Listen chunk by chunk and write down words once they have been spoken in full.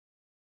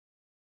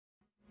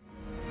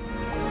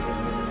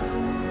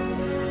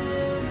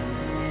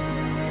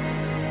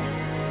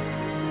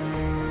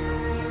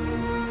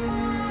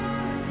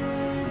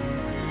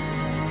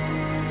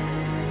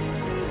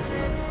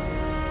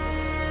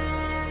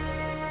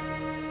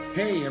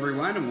Hey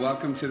everyone, and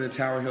welcome to the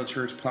Tower Hill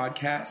Church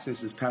podcast.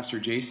 This is Pastor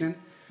Jason.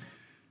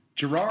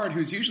 Gerard,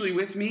 who's usually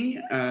with me,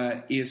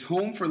 is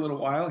home for a little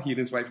while. He and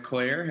his wife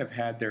Claire have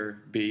had their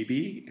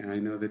baby, and I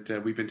know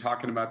that we've been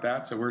talking about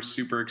that, so we're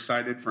super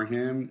excited for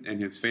him and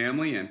his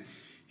family, and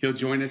he'll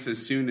join us as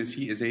soon as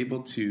he is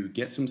able to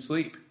get some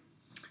sleep.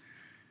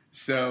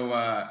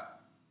 So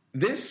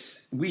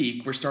this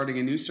week, we're starting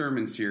a new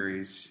sermon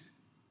series,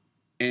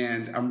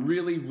 and I'm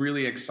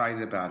really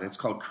excited about it. It's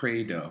called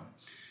Credo.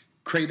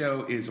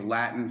 Credo is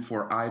Latin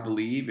for I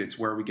believe. It's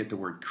where we get the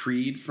word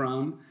creed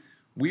from.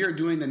 We are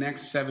doing the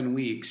next 7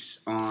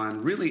 weeks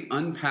on really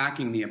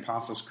unpacking the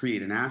Apostles'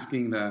 Creed and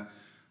asking the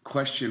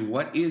question,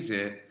 what is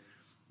it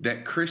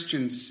that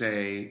Christians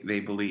say they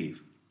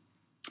believe?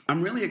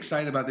 I'm really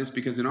excited about this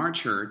because in our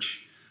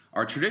church,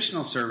 our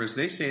traditional service,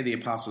 they say the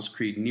Apostles'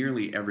 Creed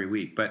nearly every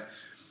week. But,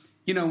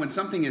 you know, when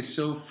something is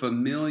so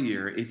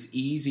familiar, it's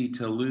easy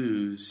to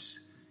lose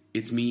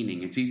its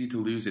meaning. It's easy to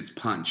lose its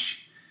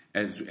punch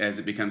as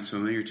it becomes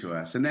familiar to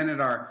us. And then at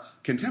our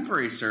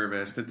contemporary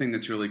service, the thing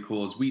that's really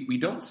cool is we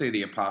don't say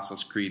the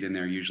Apostles' Creed in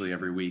there usually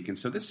every week. And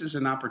so this is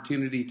an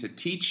opportunity to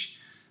teach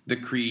the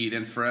creed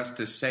and for us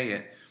to say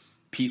it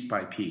piece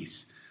by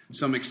piece.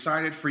 So I'm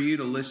excited for you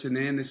to listen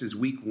in. This is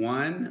week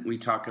 1. We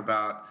talk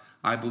about,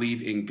 I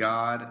believe in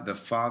God, the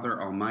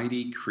Father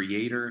Almighty,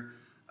 creator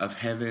of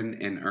heaven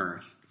and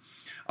earth.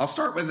 I'll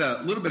start with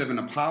a little bit of an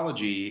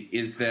apology,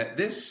 is that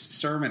this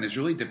sermon is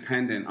really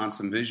dependent on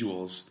some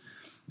visuals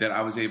that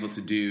I was able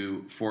to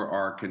do for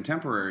our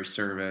contemporary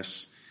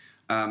service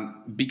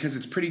because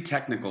it's pretty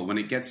technical. When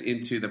it gets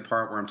into the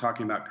part where I'm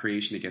talking about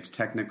creation, it gets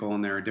technical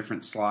and there are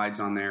different slides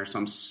on there. So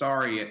I'm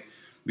sorry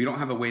we don't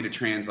have a way to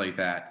translate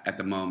that at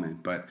the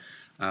moment. But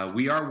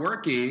we are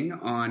working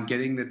on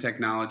getting the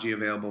technology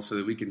available so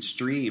that we can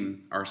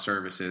stream our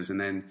services. And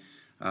then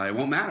it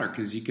won't matter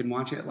because you can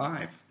watch it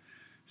live.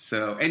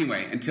 So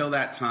anyway, until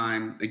that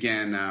time,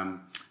 again,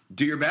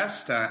 do your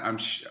best.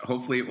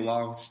 Hopefully it will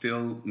all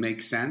still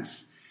make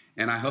sense.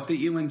 And I hope that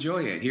you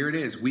enjoy it. Here it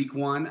is, week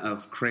 1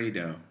 of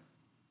Credo.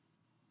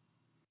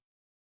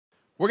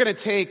 We're going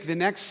to take the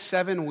next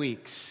 7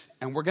 weeks,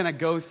 and we're going to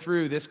go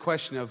through this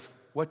question of,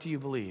 what do you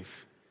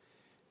believe?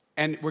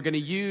 And we're going to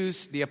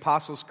use the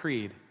Apostles'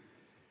 Creed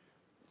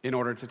in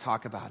order to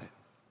talk about it.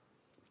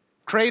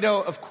 Credo,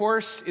 of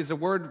course, is a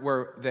word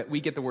that we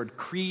get the word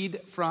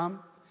creed from.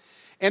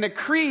 And a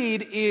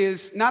creed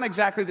is not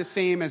exactly the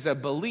same as a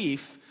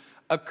belief.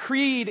 A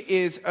creed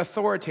is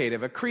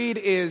authoritative. A creed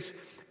is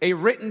a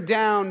written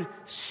down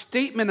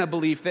statement of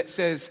belief that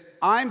says,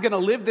 I'm going to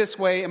live this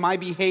way and my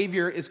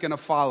behavior is going to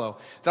follow.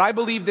 That I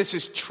believe this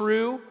is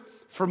true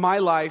for my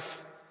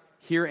life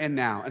here and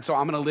now. And so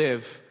I'm going to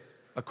live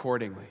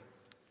accordingly.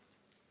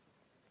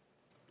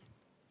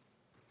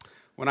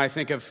 When I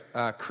think of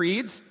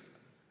creeds,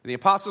 the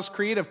Apostles'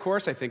 Creed, of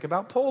course, I think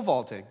about pole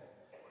vaulting.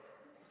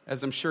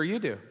 As I'm sure you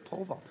do,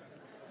 pole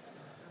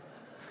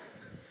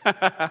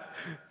vaulting.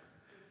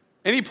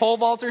 Any pole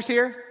vaulters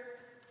here?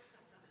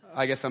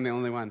 I guess I'm the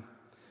only one.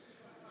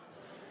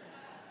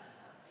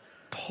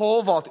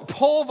 Pole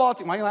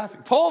vaulting, why are you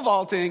laughing? Pole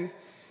vaulting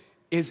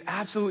is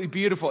absolutely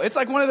beautiful. It's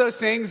like one of those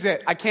things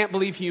that I can't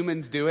believe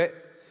humans do it.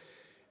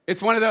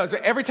 It's one of those,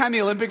 every time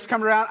the Olympics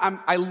come around,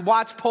 I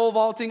watch pole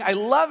vaulting. I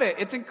love it.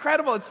 It's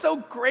incredible. It's so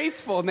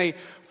graceful, and they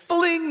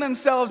fling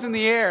themselves in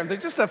the air. They're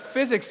just the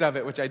physics of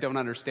it, which I don't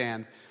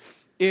understand,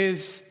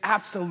 is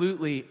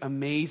absolutely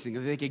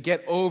amazing. They could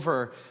get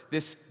over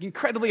this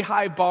incredibly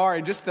high bar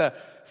and just the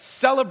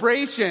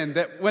celebration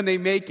that when they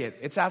make it,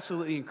 it's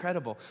absolutely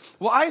incredible.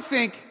 Well, I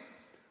think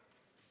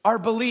our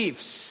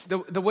beliefs,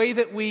 the way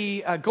that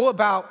we go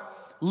about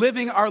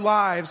living our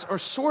lives are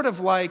sort of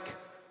like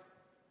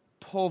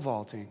pole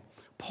vaulting.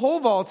 Pole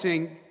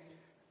vaulting,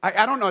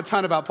 I don't know a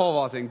ton about pole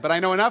vaulting, but I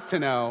know enough to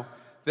know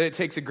that it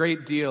takes a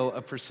great deal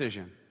of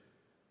precision.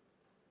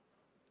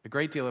 A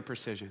great deal of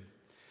precision.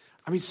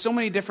 I mean, so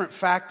many different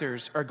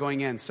factors are going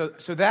in. So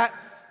that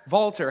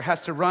vaulter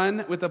has to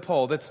run with a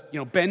pole that's,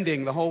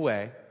 bending the whole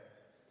way,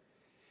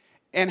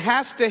 and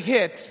has to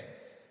hit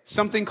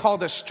something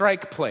called a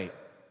strike plate.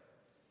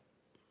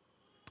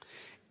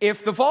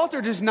 If the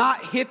vaulter does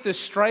not hit the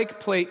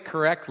strike plate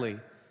correctly,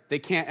 they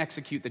can't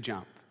execute the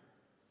jump.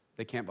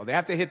 They can't vault. They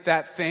have to hit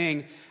that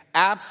thing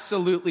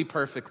absolutely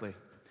perfectly.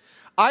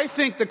 I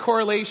think the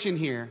correlation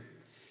here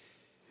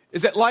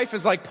is that life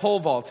is like pole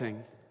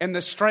vaulting, and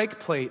the strike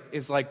plate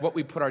is like what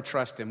we put our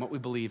trust in, what we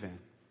believe in.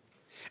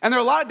 And there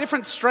are a lot of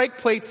different strike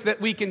plates that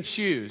we can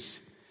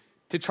choose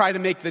to try to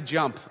make the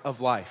jump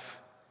of life,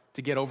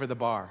 to get over the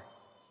bar.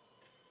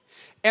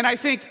 And I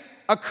think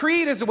a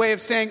creed is a way of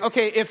saying,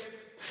 okay, if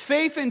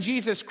faith in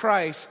Jesus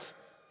Christ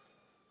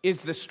is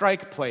the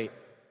strike plate,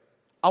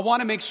 I want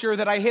to make sure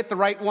that I hit the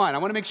right one. I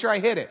want to make sure I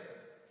hit it.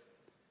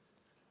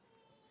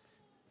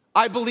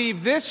 I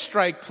believe this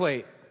strike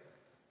plate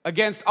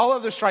against all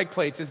other strike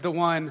plates is the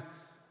one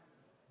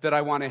that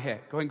I want to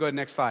hit. Go ahead,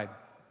 next slide.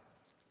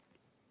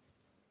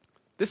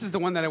 This is the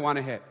one that I want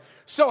to hit.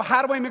 So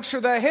how do I make sure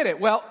that I hit it?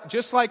 Well,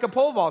 just like a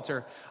pole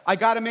vaulter, I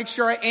got to make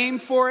sure I aim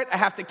for it. I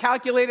have to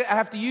calculate it. I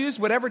have to use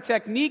whatever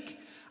technique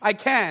I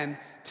can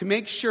to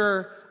make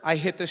sure I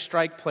hit the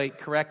strike plate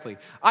correctly.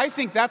 I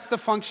think that's the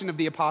function of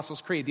the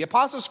Apostles' Creed. The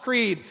Apostles'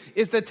 Creed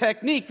is the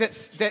technique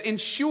that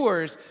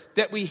ensures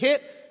that we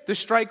hit the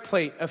strike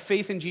plate of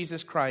faith in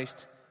Jesus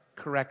Christ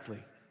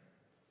correctly.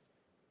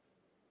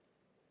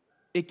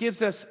 It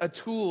gives us a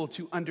tool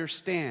to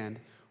understand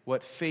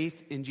what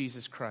faith in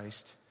Jesus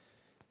Christ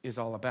is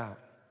all about.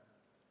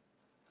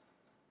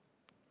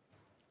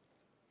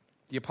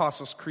 The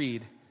Apostles'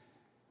 Creed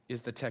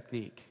is the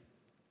technique.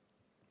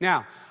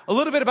 Now, a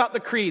little bit about the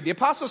creed. The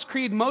Apostles'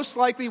 Creed most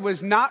likely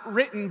was not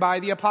written by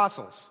the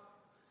apostles.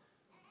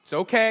 It's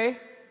okay.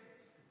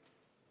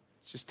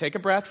 Just take a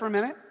breath for a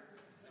minute.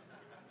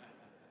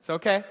 It's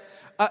okay.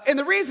 And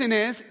the reason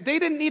is they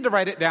didn't need to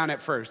write it down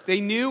at first.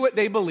 They knew what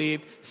they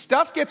believed.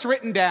 Stuff gets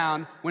written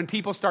down when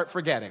people start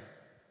forgetting.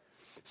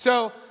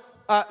 So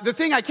the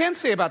thing I can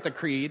say about the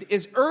creed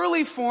is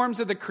early forms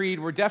of the creed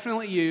were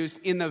definitely used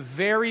in the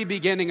very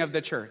beginning of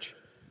the church.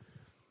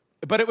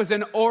 But it was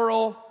an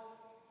oral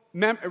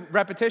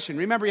repetition.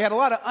 Remember, you had a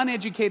lot of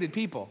uneducated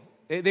people.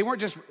 They weren't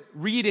just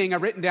reading a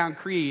written down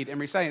creed and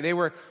reciting it. They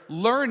were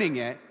learning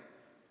it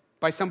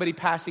by somebody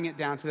passing it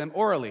down to them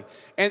orally.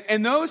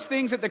 And those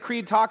things that the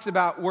creed talks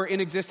about were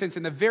in existence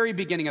in the very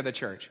beginning of the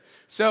church.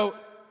 So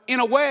in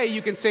a way,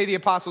 you can say the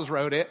apostles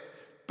wrote it,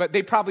 but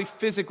they probably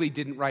physically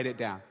didn't write it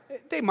down.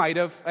 They might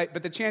have,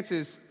 but the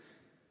chances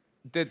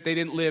that they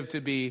didn't live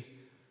to be,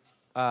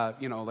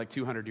 like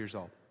 200 years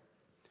old.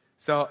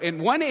 So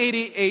in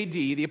 180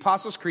 AD, the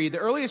Apostles' Creed, the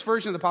earliest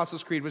version of the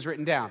Apostles' Creed was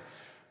written down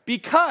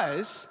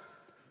because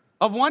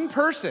of one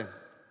person,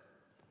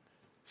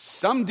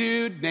 some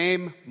dude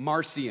named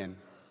Marcion.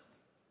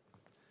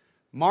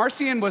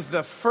 Marcion was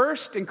the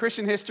first in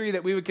Christian history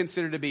that we would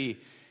consider to be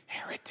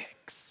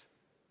heretics,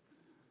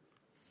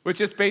 which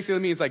just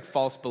basically means like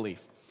false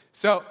belief.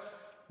 So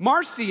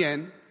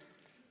Marcion,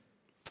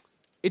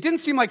 it didn't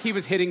seem like he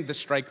was hitting the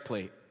strike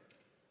plate.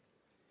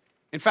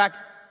 In fact,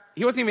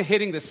 he wasn't even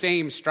hitting the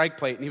same strike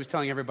plate, and he was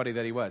telling everybody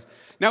that he was.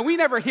 Now, we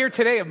never hear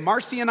today of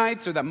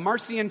Marcionites or the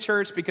Marcion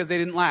church because they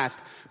didn't last,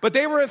 but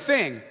they were a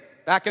thing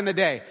back in the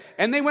day,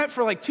 and they went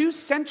for like 2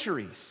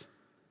 centuries.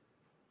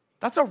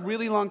 That's a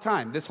really long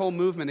time, this whole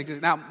movement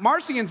existed. Now,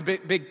 Marcion's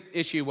big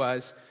issue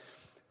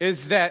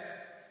is that,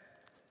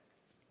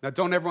 now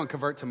don't everyone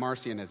convert to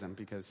Marcionism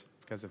because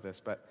of this,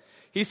 but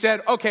he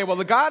said, okay, well,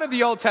 the God of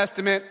the Old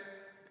Testament,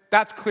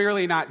 that's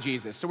clearly not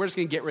Jesus, so we're just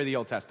going to get rid of the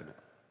Old Testament.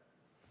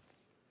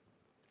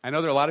 I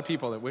know there are a lot of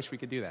people that wish we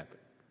could do that, but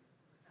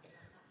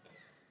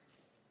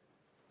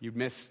you'd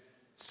miss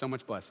so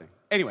much blessing.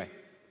 Anyway,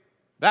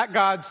 that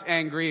God's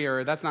angry,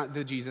 or that's not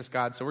the Jesus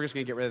God, so we're just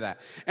going to get rid of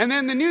that. And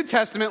then the New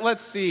Testament,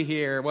 let's see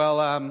here.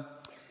 Well,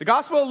 the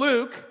Gospel of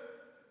Luke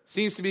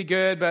seems to be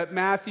good, but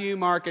Matthew,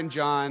 Mark, and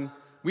John,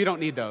 we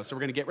don't need those, so we're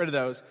going to get rid of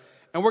those.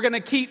 And we're going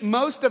to keep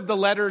most of the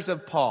letters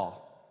of Paul.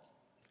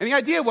 And the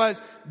idea was,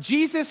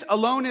 Jesus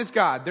alone is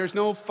God. There's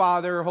no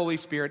Father or Holy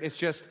Spirit. It's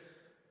just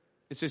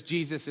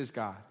Jesus is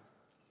God.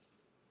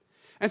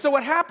 And so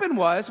what happened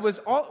was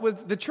all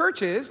with the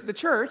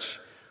church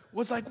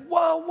was like,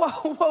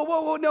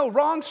 whoa, no,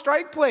 wrong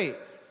strike plate.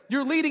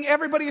 You're leading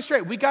everybody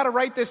astray. We got to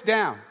write this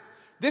down.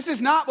 This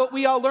is not what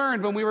we all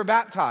learned when we were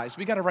baptized.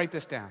 We got to write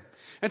this down.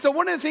 And so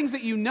one of the things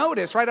that you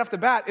notice right off the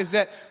bat is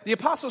that the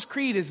Apostles'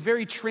 Creed is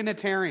very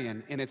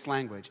Trinitarian in its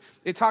language.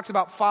 It talks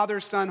about Father,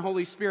 Son,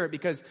 Holy Spirit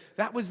because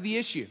that was the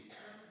issue.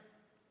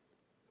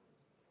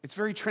 It's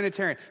very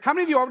Trinitarian. How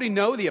many of you already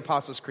know the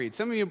Apostles' Creed?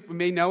 Some of you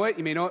may know it.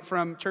 You may know it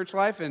from church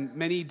life, and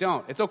many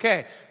don't. It's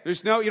okay. You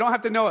don't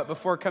have to know it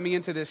before coming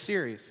into this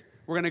series.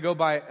 We're going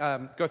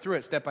to go through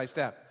it step by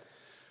step.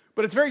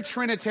 But it's very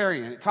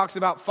Trinitarian. It talks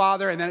about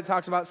Father, and then it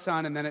talks about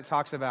Son, and then it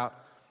talks about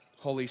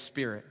Holy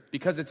Spirit,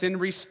 because it's in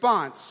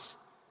response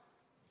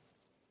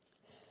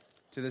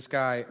to this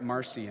guy,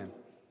 Marcion.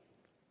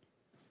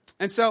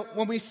 And so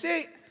when we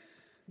say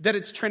that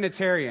it's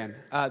Trinitarian,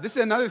 this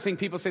is another thing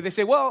people say. They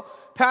say, well,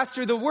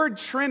 Pastor, the word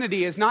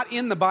Trinity is not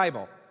in the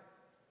Bible.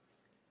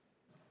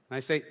 And I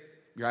say,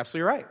 you're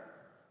absolutely right.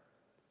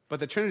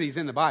 But the Trinity is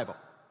in the Bible.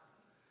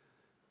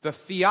 The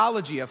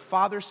theology of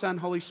Father, Son,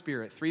 Holy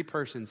Spirit, 3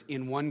 persons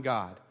in one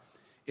God,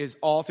 is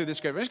all through the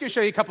Scripture. I'm just going to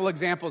show you a couple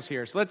examples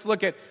here. So let's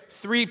look at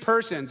 3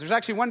 persons. There's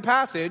actually one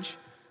passage.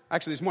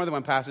 Actually, there's more than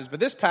one passage. But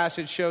this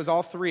passage shows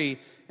all 3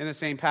 in the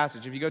same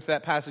passage. If you go to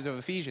that passage of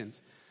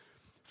Ephesians.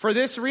 For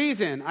this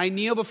reason, I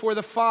kneel before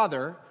the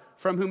Father,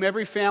 from whom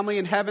every family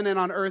in heaven and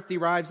on earth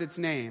derives its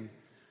name.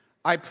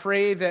 I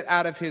pray that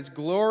out of his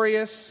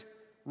glorious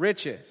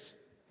riches,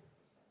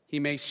 he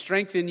may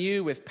strengthen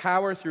you with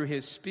power through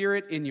his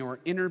Spirit in your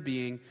inner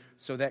being,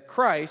 so that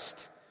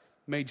Christ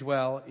may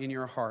dwell in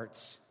your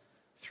hearts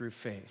through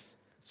faith.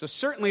 So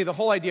certainly the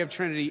whole idea of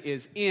Trinity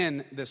is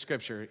in the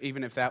Scripture,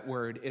 even if that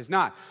word is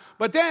not.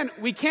 But then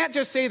we can't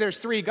just say there's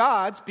 3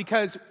 gods,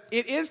 because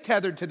it is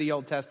tethered to the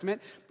Old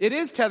Testament. It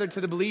is tethered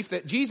to the belief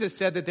that Jesus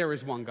said that there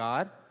is one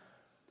God.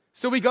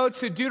 So we go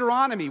to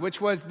Deuteronomy,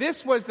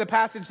 this was the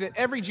passage that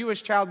every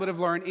Jewish child would have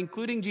learned,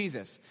 including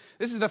Jesus.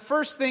 This is the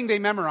first thing they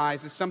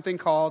memorized, is something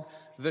called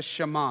the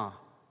Shema.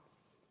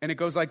 And it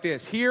goes like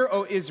this: Hear,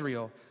 O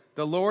Israel,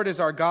 the Lord is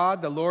our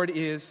God, the Lord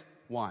is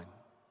one.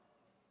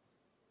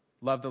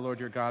 Love the Lord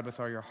your God with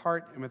all your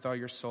heart and with all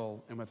your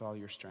soul and with all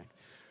your strength.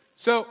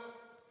 So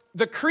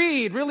the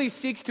creed really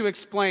seeks to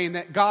explain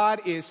that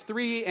God is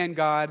three and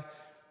God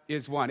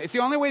is one. It's the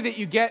only way that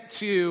you get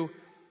to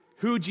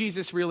who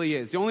Jesus really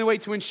is. The only way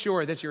to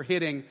ensure that you're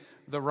hitting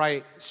the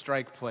right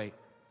strike plate.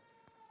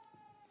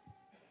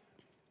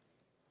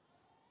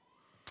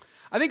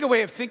 I think a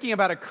way of thinking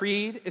about a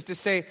creed is to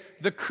say,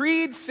 the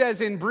creed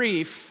says in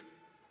brief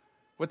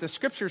what the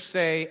scriptures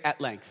say at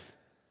length.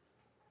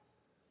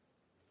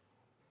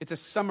 It's a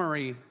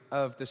summary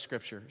of the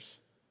scriptures.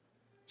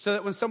 So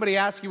that when somebody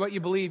asks you what you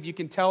believe, you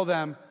can tell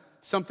them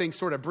something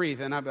sort of brief.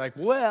 And I'd be like,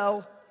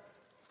 well,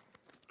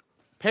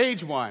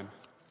 page 1.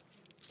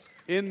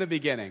 In the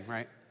beginning,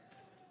 right?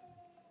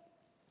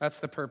 That's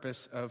the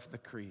purpose of the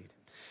creed.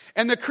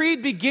 And the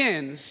creed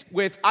begins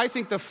with, I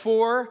think, the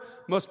 4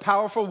 most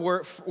powerful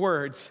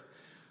words: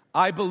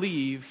 I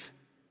believe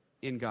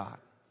in God.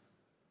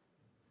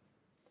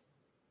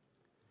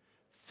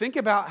 Think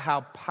about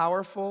how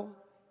powerful,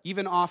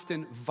 even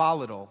often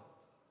volatile,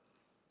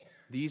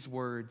 these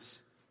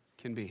words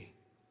can be.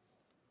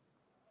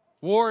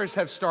 Wars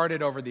have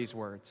started over these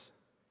words.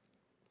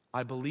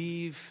 I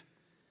believe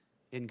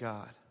in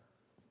God.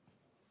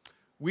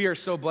 We are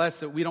so blessed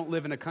that we don't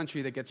live in a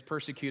country that gets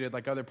persecuted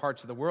like other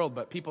parts of the world,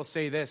 but people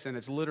say this and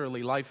it's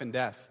literally life and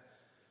death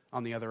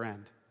on the other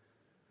end.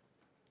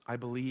 I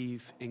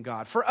believe in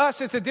God. For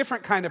us, it's a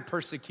different kind of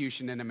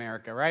persecution in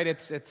America, right?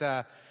 It's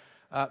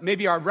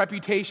maybe our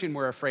reputation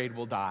we're afraid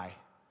will die.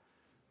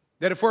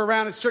 That if we're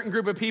around a certain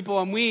group of people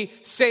and we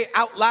say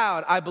out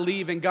loud, I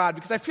believe in God,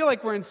 because I feel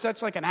like we're in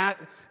such like an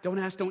don't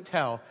ask, don't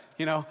tell.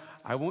 You know,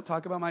 I won't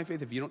talk about my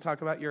faith if you don't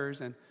talk about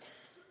yours.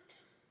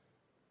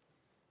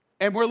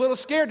 And we're a little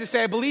scared to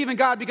say, I believe in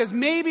God, because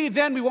maybe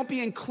then we won't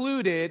be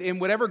included in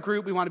whatever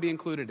group we want to be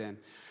included in.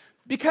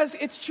 Because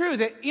it's true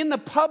that in the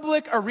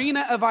public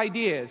arena of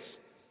ideas,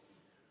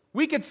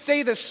 we could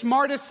say the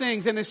smartest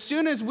things, and as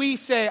soon as we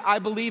say, I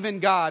believe in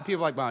God,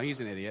 people are like, wow,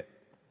 he's an idiot.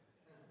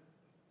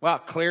 Well,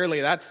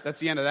 clearly that's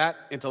the end of that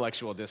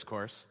intellectual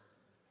discourse.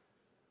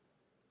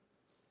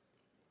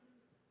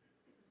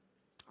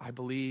 I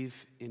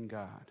believe in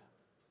God.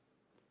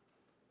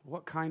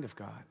 What kind of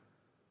God?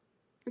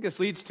 I think this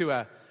leads to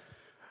a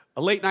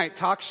late night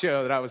talk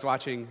show that I was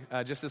watching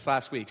just this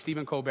last week,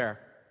 Stephen Colbert.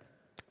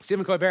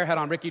 Stephen Colbert had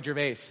on Ricky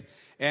Gervais.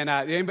 And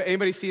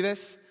anybody see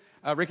this?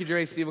 Ricky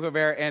Gervais, Stephen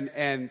Colbert.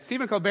 And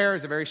Stephen Colbert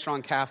is a very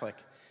strong Catholic.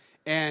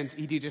 And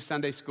he teaches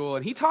Sunday school.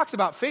 And he talks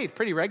about faith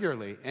pretty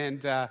regularly.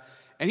 And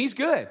he's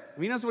good.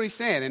 He knows what he's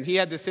saying. And he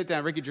had to sit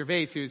down with Ricky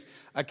Gervais, who's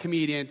a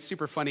comedian,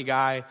 super funny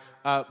guy,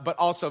 but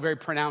also a very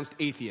pronounced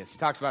atheist. He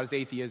talks about his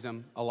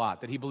atheism a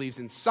lot, that he believes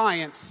in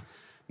science,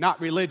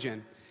 not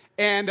religion.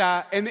 And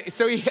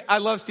so I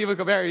love Stephen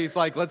Colbert. He's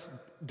like, let's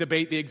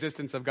debate the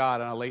existence of God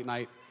on a late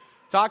night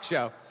talk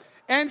show.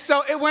 And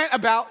so it went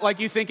about like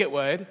you think it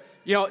would,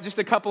 just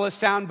a couple of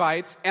sound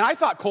bites. And I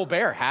thought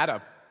Colbert had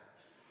him.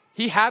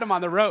 He had him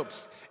on the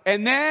ropes.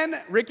 And then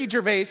Ricky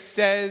Gervais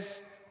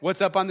says,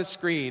 what's up on the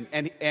screen?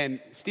 And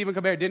Stephen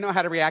Colbert didn't know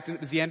how to react, and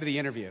it was the end of the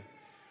interview.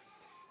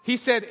 He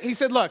said,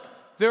 look,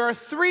 there are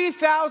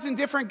 3,000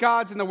 different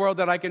gods in the world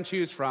that I can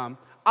choose from.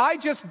 I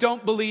just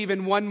don't believe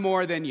in one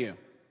more than you.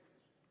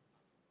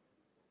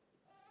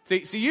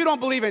 So you don't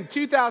believe in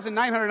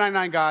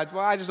 2,999 gods.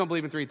 Well, I just don't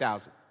believe in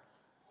 3,000.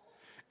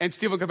 And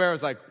Stephen Colbert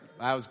was like,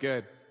 that was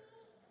good.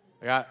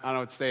 I don't know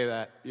what to say to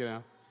that,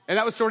 And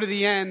that was sort of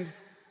the end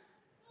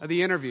of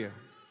the interview.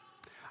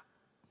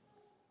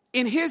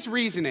 In his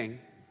reasoning,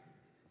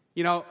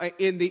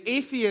 in the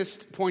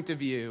atheist point of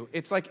view,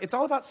 it's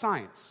all about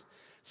science.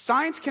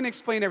 Science can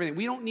explain everything.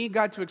 We don't need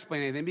God to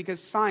explain anything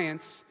because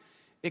science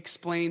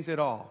explains it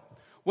all.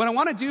 What I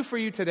want to do for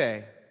you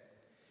today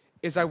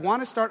is I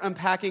want to start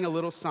unpacking a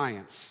little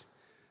science.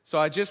 So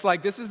I just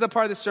this is the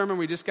part of the sermon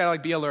where we just got to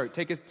be alert.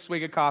 Take a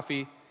swig of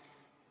coffee,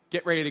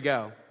 get ready to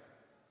go.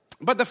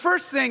 But the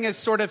first thing is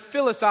sort of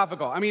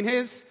philosophical. I mean,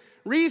 his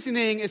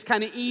reasoning is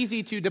kind of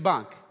easy to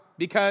debunk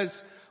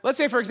because let's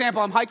say, for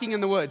example, I'm hiking in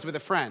the woods with a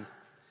friend.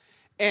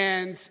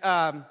 And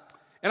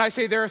I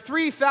say, there are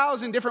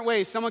 3,000 different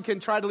ways someone can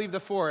try to leave the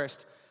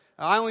forest.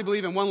 I only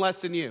believe in one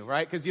less than you,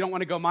 right? Because you don't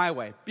want to go my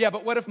way. Yeah,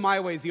 but what if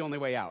my way is the only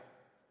way out?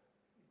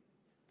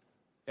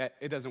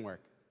 It doesn't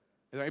work.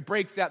 It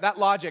breaks down. That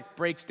logic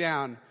breaks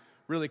down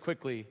really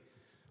quickly.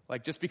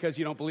 Like just because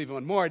you don't believe in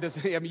one more,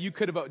 you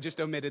could have just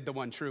omitted the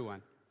one true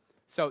one.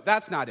 So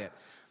that's not it.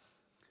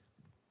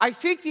 I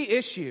think the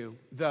issue,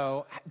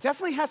 though,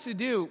 definitely has to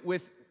do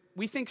with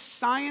we think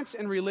science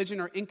and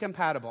religion are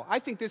incompatible. I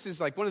think this is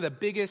one of the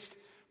biggest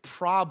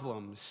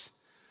problems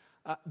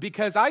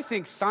because I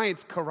think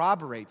science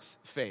corroborates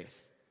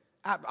faith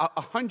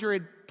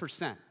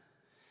 100%.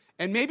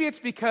 And maybe it's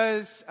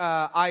because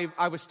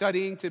I was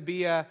studying to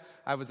be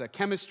I was a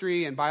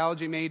chemistry and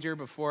biology major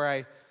before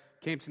I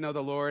came to know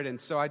the Lord, and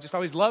so I just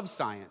always loved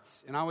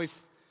science. And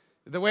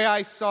the way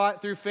I saw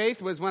it through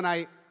faith was when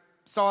I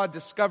saw a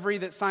discovery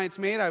that science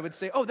made, I would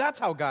say, oh, that's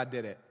how God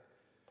did it.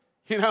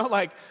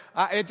 That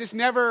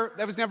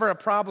was never a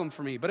problem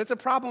for me, but it's a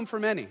problem for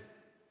many.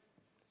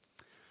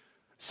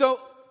 So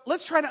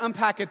let's try to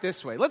unpack it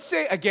this way. Let's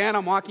say, again,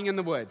 I'm walking in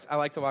the woods. I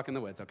like to walk in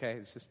the woods, okay?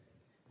 It's just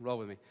roll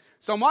with me.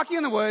 So I'm walking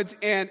in the woods,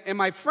 and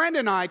my friend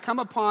and I come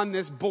upon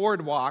this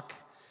boardwalk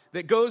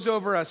that goes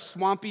over a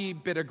swampy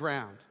bit of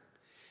ground.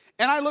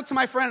 And I look to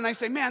my friend and I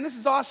say, man, this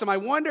is awesome. I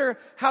wonder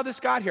how this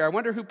got here. I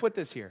wonder who put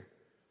this here.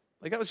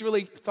 That was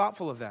really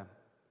thoughtful of them.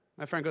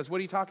 My friend goes, what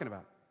are you talking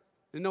about?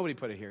 Nobody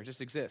put it here. It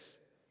just exists.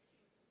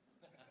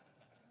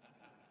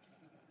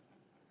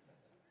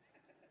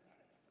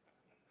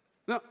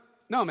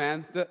 No,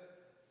 man.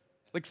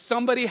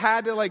 Somebody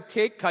had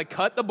to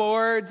cut the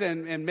boards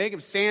and make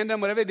them, sand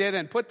them, whatever they did,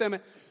 and put them in.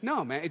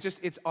 No, man.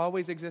 It's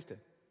always existed.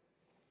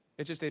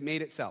 It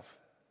made itself.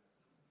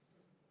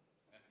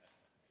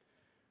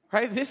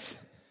 Right?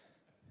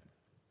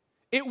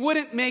 It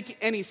wouldn't make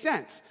any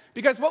sense.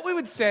 Because what we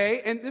would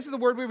say, and this is the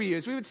word we would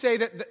use, we would say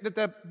that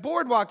the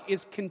boardwalk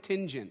is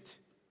contingent.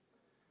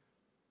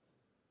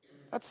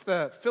 That's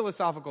the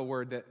philosophical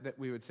word that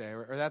we would say,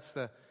 or that's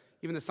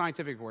even the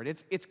scientific word.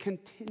 It's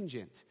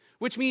contingent,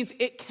 which means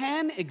it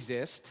can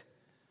exist,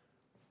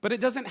 but it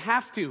doesn't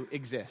have to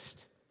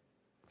exist.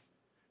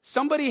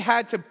 Somebody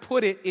had to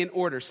put it in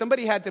order.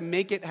 Somebody had to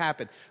make it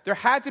happen. There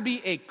had to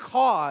be a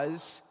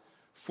cause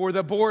for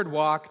the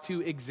boardwalk to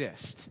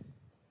exist.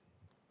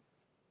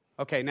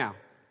 Okay, now,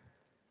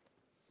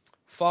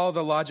 follow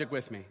the logic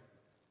with me.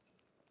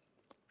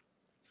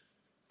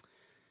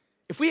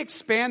 If we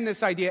expand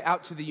this idea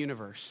out to the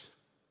universe,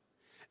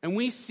 and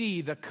we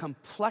see the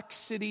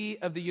complexity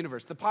of the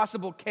universe, the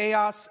possible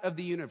chaos of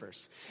the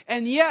universe,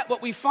 and yet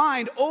what we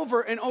find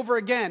over and over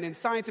again in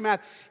science and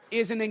math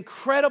is an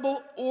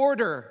incredible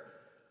order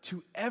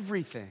to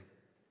everything.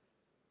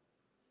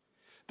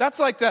 That's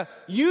like the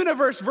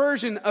universe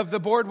version of the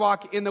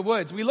boardwalk in the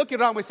woods. We look at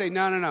it and we say,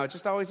 no, it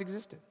just always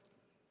existed.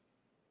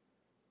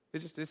 It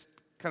just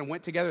kind of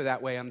went together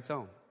that way on its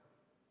own.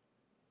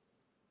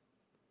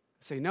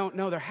 Say, no,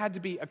 there had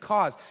to be a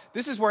cause.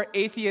 This is where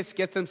atheists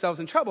get themselves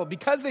in trouble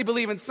because they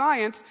believe in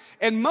science,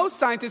 and most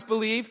scientists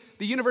believe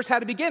the universe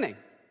had a beginning.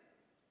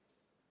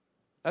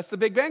 That's the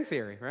Big Bang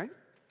Theory, right?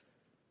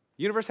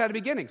 The universe had a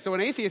beginning. So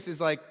an atheist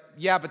is like,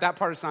 yeah, but that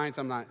part of science,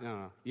 no.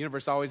 The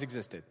universe always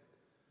existed.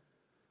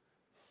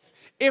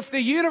 If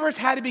the universe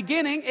had a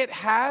beginning, it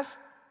has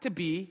to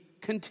be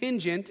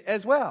contingent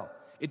as well.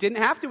 It didn't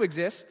have to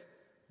exist,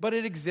 but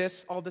it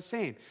exists all the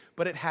same.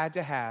 But it had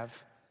to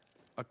have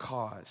a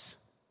cause.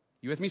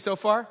 You with me so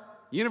far?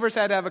 The universe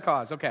had to have a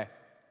cause. Okay.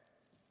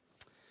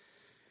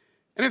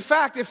 And in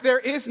fact, if there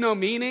is no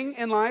meaning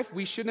in life,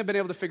 we shouldn't have been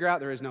able to figure out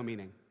there is no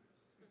meaning.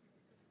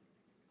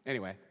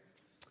 Anyway.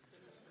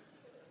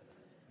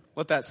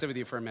 Let that sit with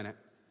you for a minute.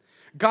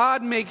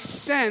 God makes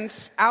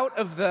sense out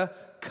of the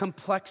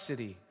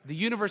complexity. The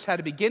universe had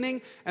a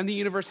beginning and the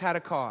universe had a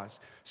cause.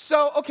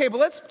 So, okay, but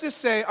let's just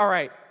say, all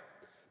right,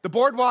 the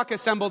boardwalk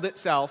assembled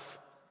itself.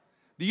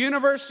 The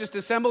universe just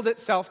assembled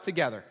itself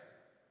together.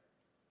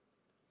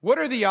 What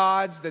are the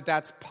odds that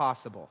that's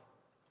possible?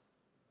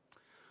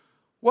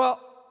 Well,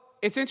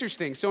 it's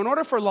interesting. So in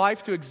order for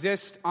life to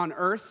exist on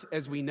Earth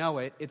as we know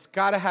it, it's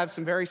got to have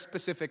some very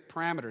specific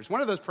parameters.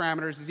 One of those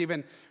parameters is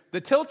even the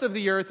tilt of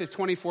the Earth is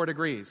 24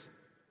 degrees.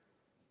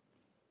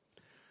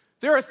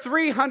 There are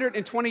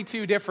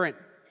 322 different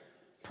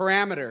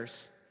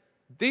parameters.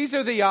 These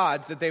are the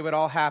odds that they would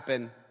all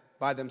happen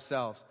by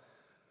themselves.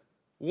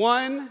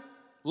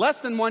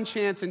 Less than one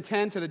chance in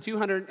 10 to the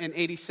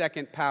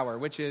 282nd power,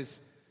 which is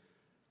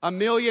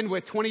 1,000,000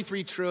 with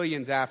 23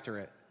 trillions after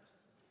it,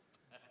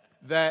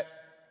 that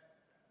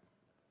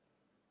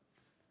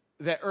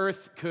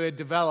Earth could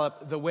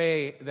develop the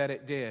way that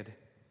it did.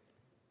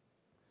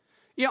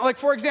 Like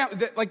for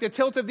example, like the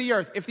tilt of the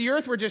Earth. If the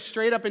Earth were just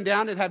straight up and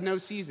down, it'd have no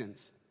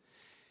seasons.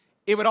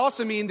 It would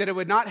also mean that it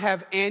would not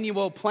have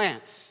annual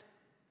plants,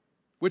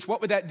 which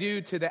what would that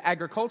do to the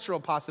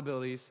agricultural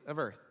possibilities of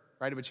Earth,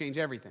 right? It would change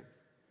everything.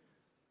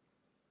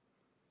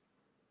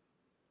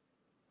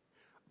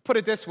 Put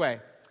it this way.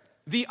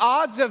 The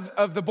odds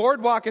of the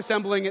boardwalk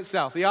assembling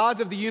itself, the odds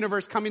of the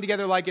universe coming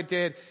together like it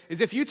did, is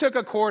if you took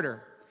a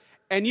quarter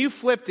and you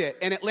flipped it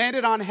and it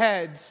landed on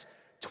heads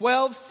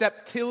 12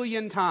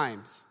 septillion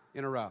times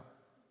in a row.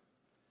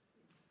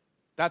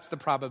 That's the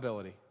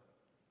probability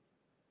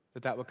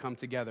that would come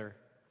together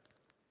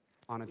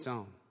on its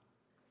own.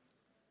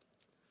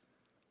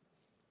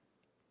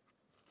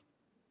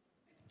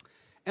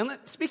 And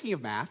speaking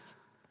of math,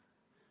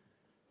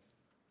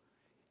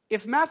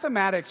 if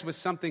mathematics was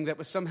something that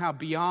was somehow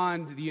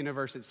beyond the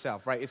universe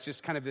itself, right? It's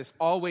just kind of this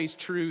always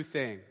true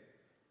thing.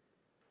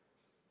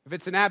 If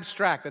it's an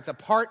abstract that's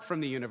apart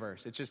from the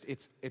universe,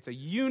 it's a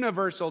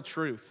universal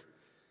truth,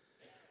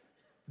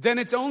 then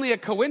it's only a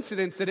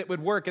coincidence that it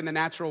would work in the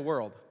natural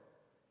world.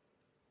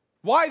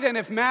 Why then,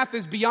 if math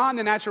is beyond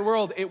the natural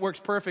world, it works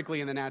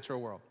perfectly in the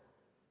natural world?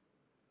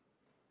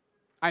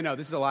 I know,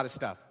 this is a lot of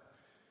stuff.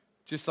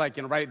 Just like,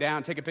 write it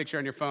down, take a picture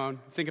on your phone,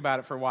 think about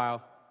it for a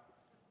while.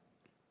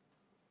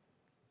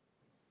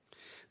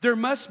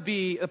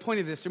 The point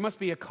of this, there must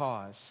be a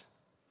cause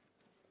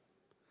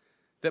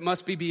that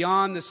must be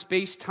beyond the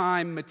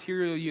space-time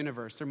material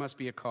universe. There must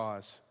be a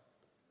cause.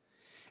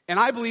 And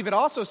I believe it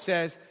also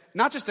says,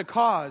 not just a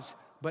cause,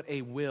 but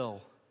a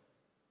will.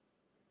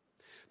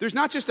 There's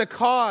not just a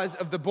cause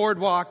of the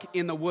boardwalk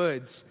in the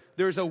woods.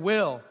 There's a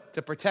will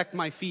to protect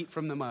my feet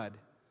from the mud.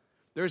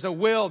 There's a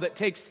will that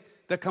takes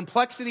the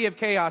complexity of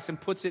chaos and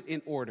puts it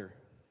in order.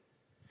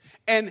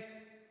 And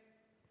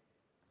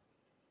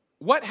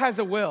what has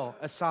a will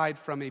aside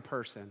from a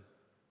person?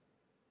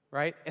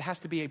 Right? It has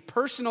to be a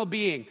personal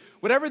being.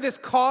 Whatever this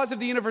cause of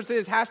the universe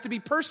is, has to be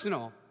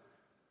personal.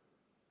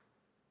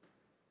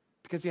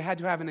 Because you had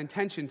to have an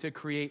intention to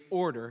create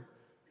order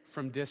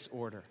from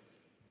disorder.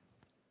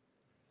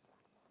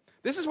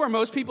 This is where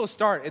most people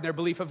start in their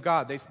belief of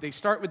God. They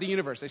start with the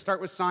universe. They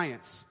start with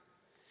science.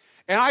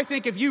 And I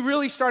think if you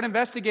really start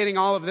investigating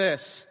all of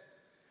this,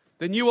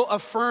 then you will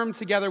affirm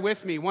together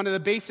with me one of the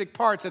basic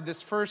parts of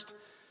this first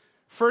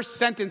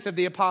sentence of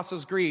the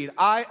Apostles' Creed.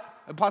 I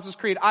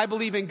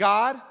believe in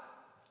God,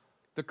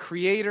 the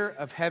creator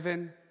of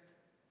heaven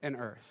and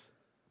earth.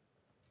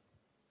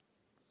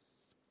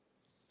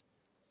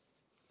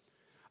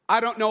 I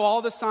don't know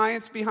all the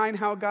science behind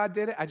how God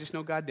did it. I just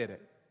know God did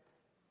it.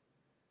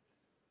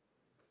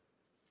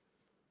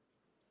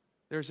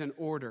 There's an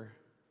order.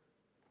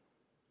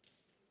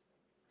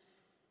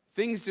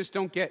 Things just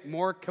don't get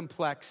more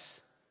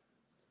complex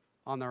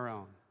on their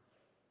own.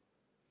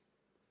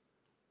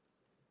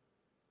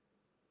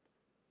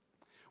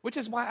 Which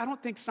is why I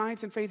don't think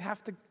science and faith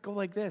have to go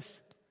like this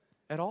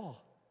at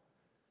all.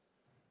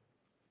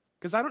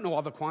 Because I don't know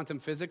all the quantum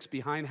physics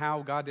behind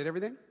how God did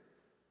everything.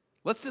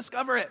 Let's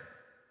discover it.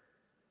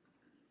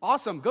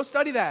 Awesome. Go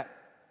study that.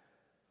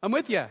 I'm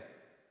with you.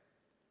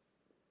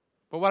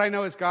 But what I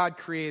know is God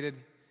created.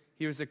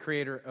 He was the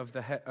creator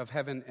of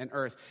heaven and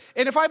earth.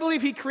 And if I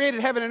believe he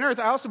created heaven and earth,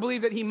 I also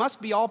believe that he must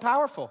be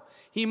all-powerful.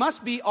 He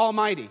must be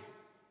almighty.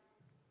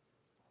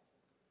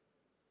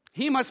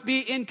 He must be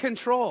in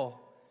control.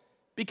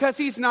 Because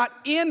he's not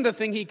in the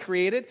thing he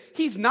created.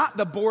 He's not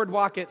the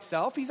boardwalk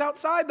itself. He's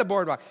outside the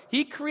boardwalk.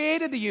 He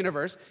created the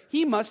universe.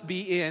 He must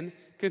be in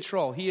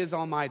control. He is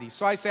almighty.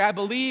 So I say, I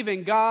believe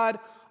in God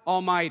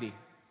Almighty,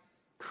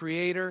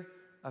 creator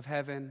of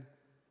heaven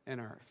and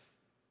earth.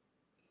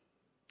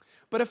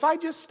 But if I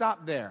just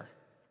stop there,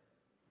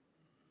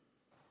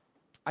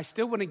 I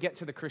still wouldn't get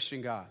to the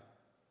Christian God.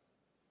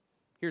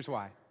 Here's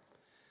why.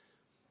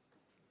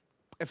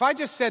 If I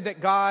just said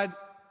that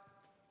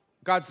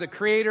God's the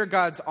creator,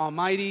 God's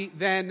almighty,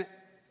 then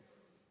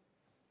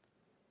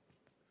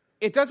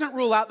it doesn't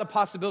rule out the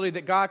possibility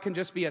that God can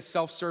just be a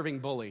self-serving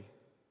bully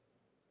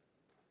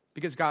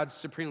because God's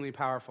supremely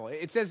powerful.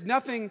 It says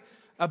nothing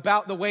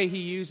about the way he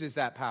uses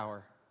that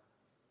power.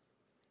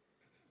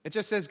 It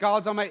just says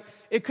God's almighty.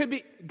 It could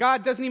be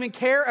God doesn't even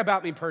care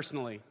about me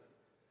personally,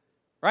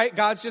 right?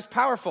 God's just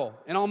powerful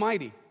and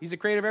almighty. He's the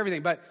creator of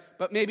everything, but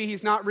maybe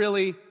he's not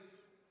really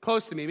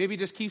close to me. Maybe he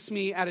just keeps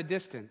me at a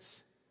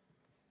distance.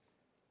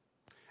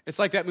 It's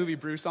like that movie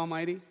Bruce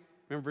Almighty.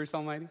 Remember Bruce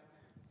Almighty?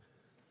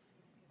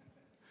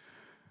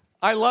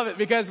 I love it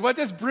because what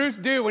does Bruce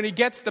do when he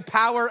gets the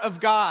power of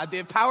God,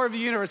 the power of the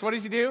universe? What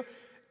does he do?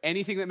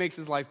 Anything that makes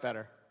his life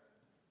better.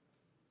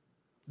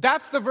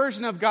 That's the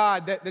version of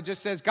God that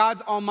just says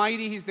God's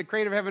almighty, he's the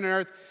creator of heaven and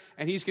earth,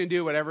 and he's going to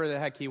do whatever the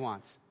heck he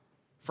wants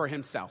for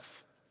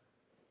himself.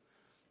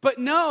 But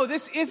no,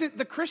 this isn't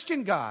the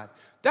Christian God.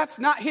 That's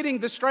not hitting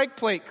the strike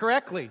plate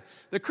correctly.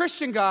 The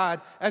Christian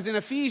God, as in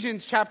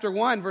Ephesians chapter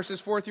 1, verses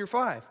 4 through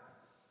 5,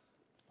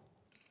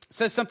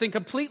 says something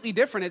completely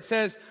different. It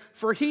says,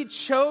 for he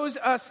chose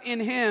us in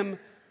him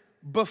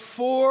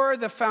before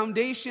the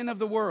foundation of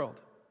the world.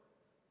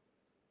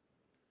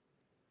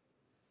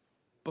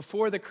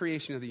 Before the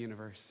creation of the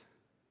universe.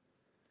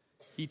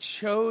 He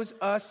chose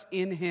us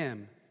in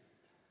him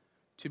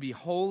to be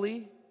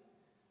holy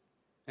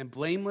and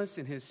blameless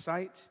in his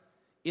sight.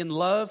 In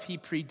love, he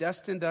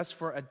predestined us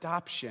for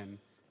adoption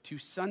to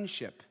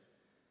sonship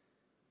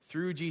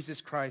through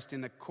Jesus Christ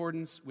in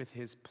accordance with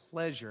his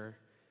pleasure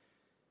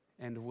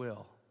and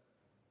will.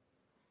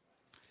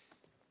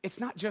 It's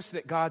not just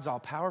that God's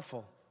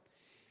all-powerful.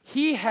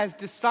 He has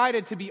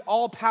decided to be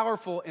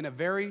all-powerful in a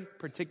very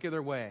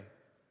particular way.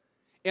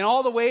 In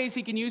all the ways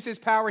he can use his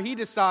power, he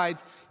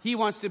decides he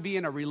wants to be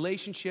in a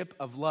relationship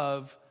of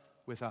love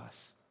with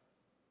us.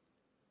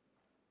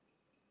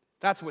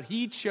 That's what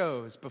he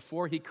chose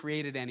before he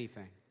created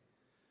anything.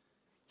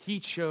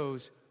 He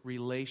chose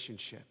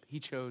relationship.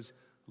 He chose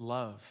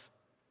love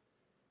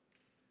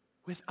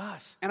with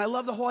us. And I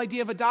love the whole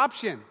idea of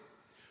adoption.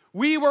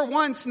 We were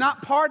once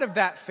not part of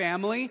that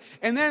family,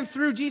 and then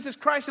through Jesus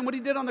Christ and what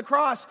he did on the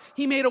cross,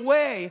 he made a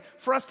way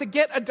for us to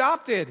get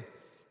adopted.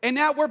 And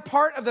now we're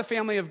part of the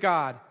family of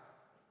God.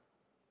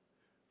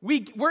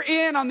 We're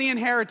in on the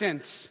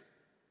inheritance.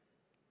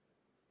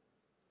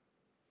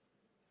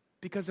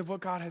 Because of what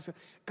God has.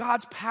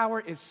 God's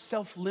power is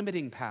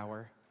self-limiting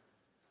power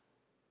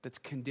that's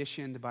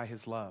conditioned by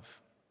his love.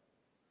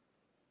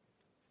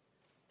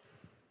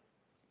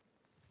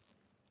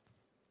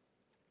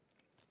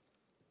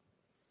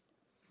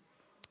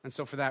 And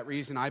so for that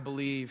reason, I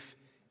believe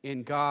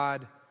in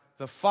God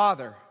the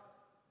Father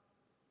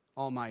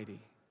Almighty,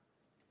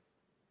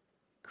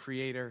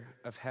 creator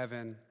of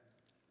heaven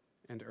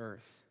and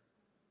earth.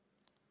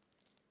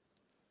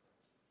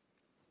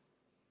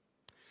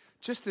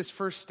 Just this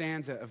first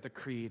stanza of the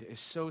creed is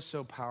so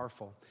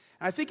powerful.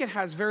 And I think it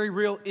has very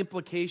real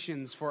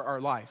implications for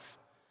our life.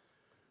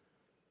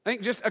 I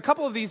think just a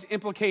couple of these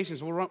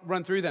implications, we'll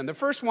run through them. The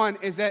first one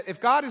is that if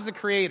God is the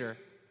creator,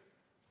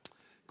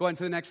 go on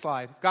to the next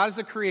slide. If God is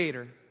the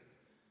creator,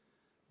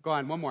 go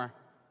on, one more.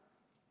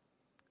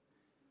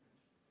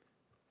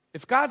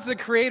 If God's the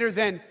creator,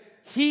 then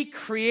he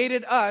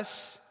created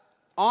us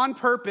on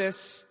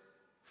purpose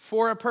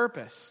for a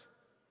purpose.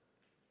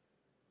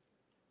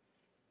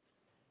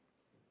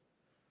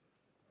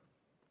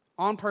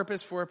 On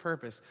purpose for a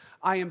purpose.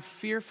 I am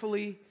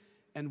fearfully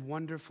and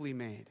wonderfully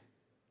made.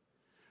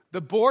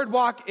 The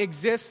boardwalk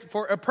exists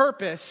for a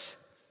purpose,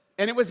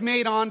 and it was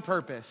made on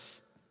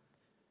purpose.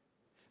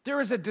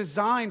 There is a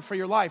design for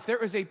your life.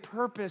 There is a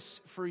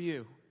purpose for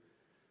you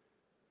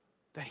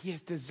that he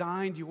has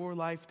designed your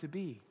life to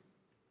be,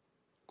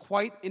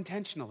 quite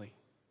intentionally.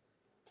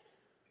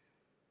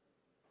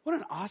 What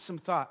an awesome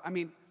thought. I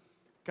mean,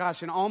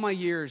 gosh, in all my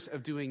years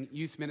of doing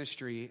youth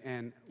ministry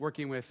and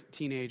working with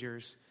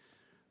teenagers,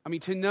 I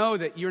mean, to know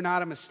that you're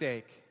not a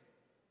mistake.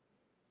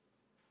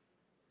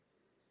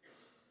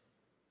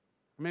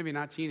 Or maybe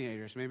not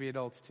teenagers, maybe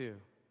adults too.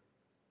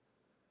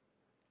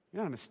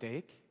 You're not a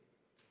mistake.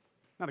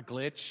 Not a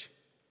glitch.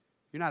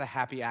 You're not a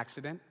happy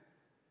accident.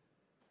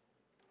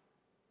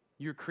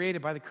 You're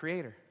created by the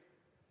Creator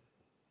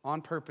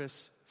on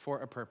purpose for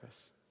a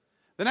purpose.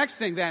 The next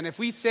thing then, if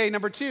we say,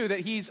 number 2, that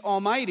he's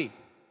almighty,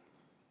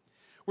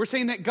 we're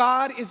saying that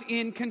God is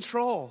in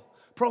control,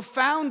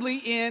 profoundly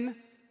in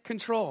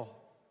control.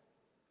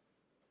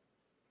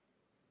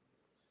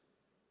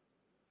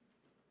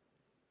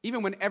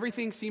 Even when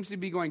everything seems to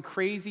be going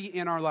crazy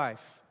in our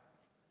life,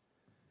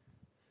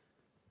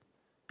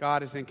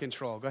 God is in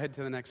control. Go ahead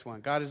to the next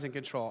one. God is in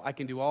control. I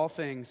can do all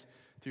things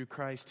through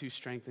Christ who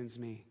strengthens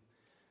me.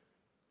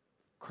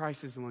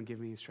 Christ is the one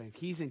giving me strength.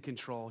 He's in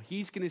control.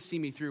 He's going to see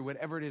me through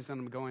whatever it is that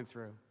I'm going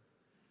through.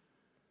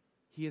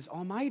 He is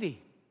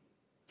almighty.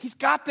 He's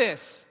got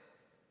this.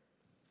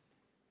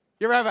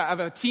 You ever have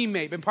a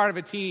teammate, been part of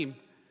a team,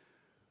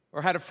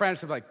 or had a friend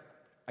who's like,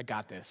 I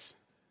got this.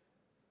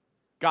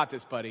 Got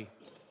this, buddy.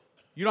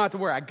 You don't have to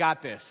worry. I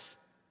got this.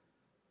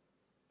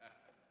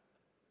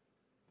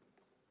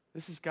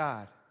 This is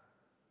God.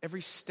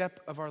 Every step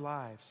of our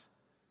lives.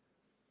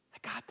 I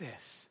got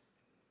this.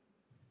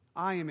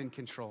 I am in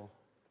control.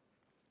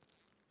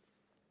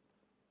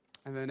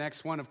 And the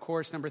next one, of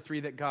course, number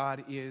 3, that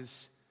God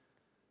is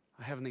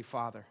a heavenly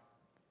Father.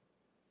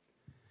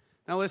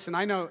 Now listen,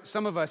 I know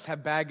some of us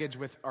have baggage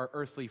with our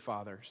earthly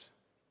fathers.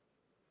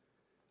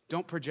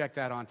 Don't project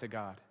that onto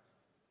God.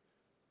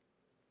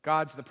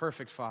 God's the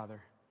perfect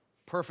Father,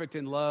 perfect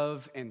in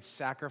love and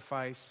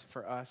sacrifice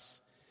for us.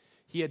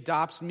 He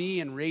adopts me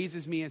and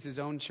raises me as his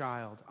own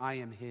child. I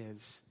am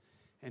his,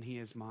 and he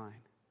is mine.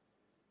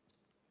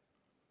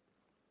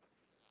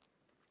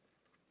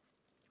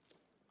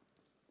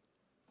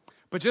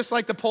 But just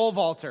like the pole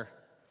vaulter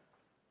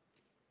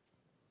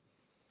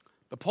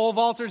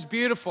is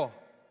beautiful.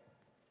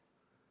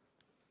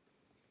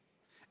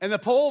 And the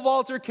pole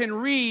vaulter can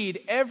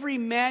read every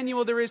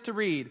manual there is to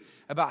read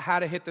about how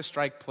to hit the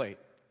strike plate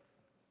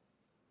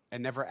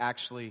and never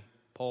actually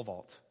pole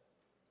vault.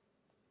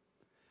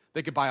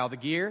 They could buy all the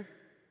gear,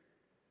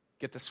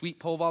 get the sweet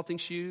pole vaulting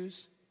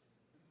shoes,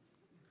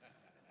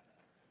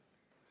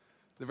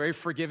 the very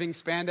forgiving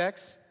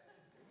spandex.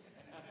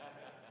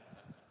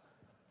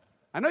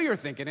 I know you're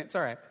thinking it. It's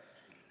all right.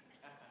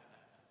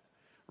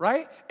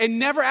 Right? And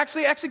never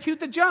actually execute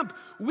the jump.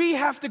 We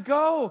have to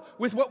go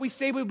with what we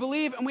say we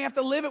believe, and we have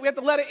to live it. We have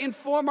to let it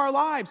inform our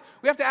lives.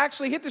 We have to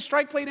actually hit the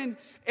strike plate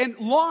and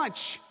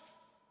launch.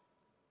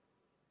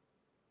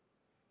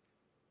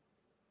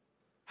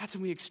 That's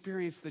when we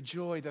experience the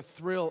joy, the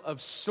thrill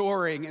of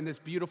soaring in this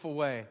beautiful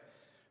way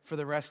for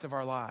the rest of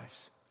our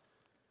lives.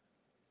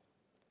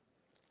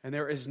 And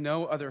there is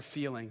no other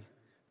feeling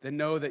than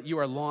know that you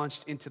are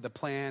launched into the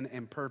plan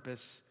and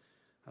purpose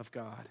of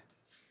God.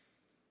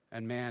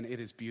 And man, it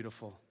is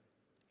beautiful.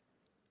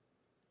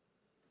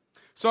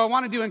 So I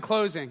want to do in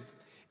closing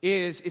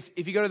is,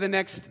 if you go to the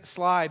next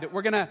slide,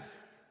 we're going to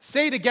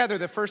say together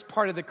the first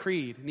part of the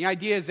creed. And the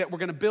idea is that we're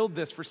going to build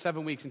this for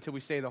 7 weeks until we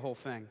say the whole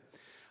thing.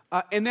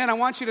 And then I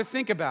want you to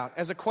think about,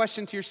 as a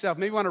question to yourself,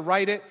 maybe you want to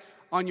write it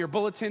on your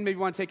bulletin, maybe you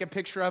want to take a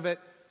picture of it,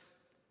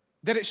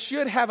 that it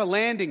should have a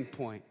landing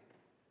point,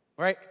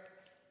 right?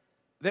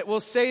 That we'll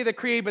say the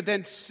creed, but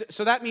then,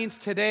 so that means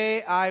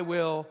today I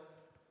will,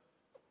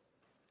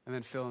 and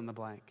then fill in the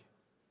blank.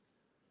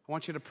 I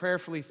want you to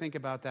prayerfully think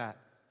about that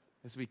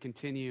as we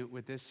continue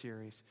with this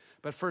series.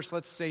 But first,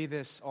 let's say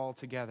this all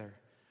together.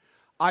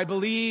 I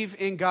believe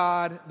in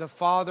God, the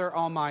Father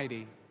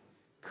Almighty,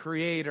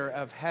 creator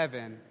of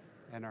heaven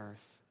and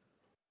earth.